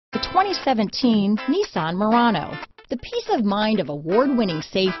2017 Nissan Murano. The peace of mind of award-winning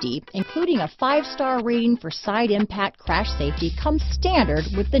safety, including a 5-star rating for side impact crash safety, comes standard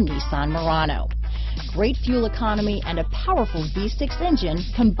with the Nissan Murano. Great fuel economy and a powerful V6 engine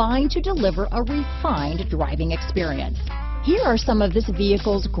combine to deliver a refined driving experience. Here are some of this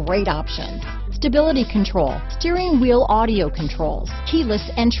vehicle's great options: stability control, steering wheel audio controls, keyless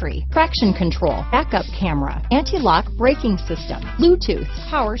entry, traction control, backup camera, anti-lock braking system, Bluetooth,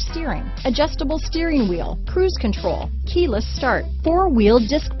 power steering, adjustable steering wheel, cruise control, keyless start, 4-wheel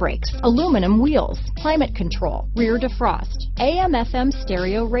disc brakes, aluminum wheels, climate control, rear defrost, AM/FM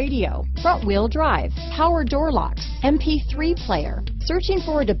stereo radio, front wheel drive, power door locks, MP3 player. Searching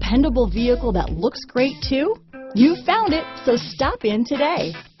for a dependable vehicle that looks great too? You found it, so stop in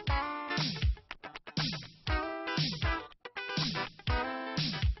today.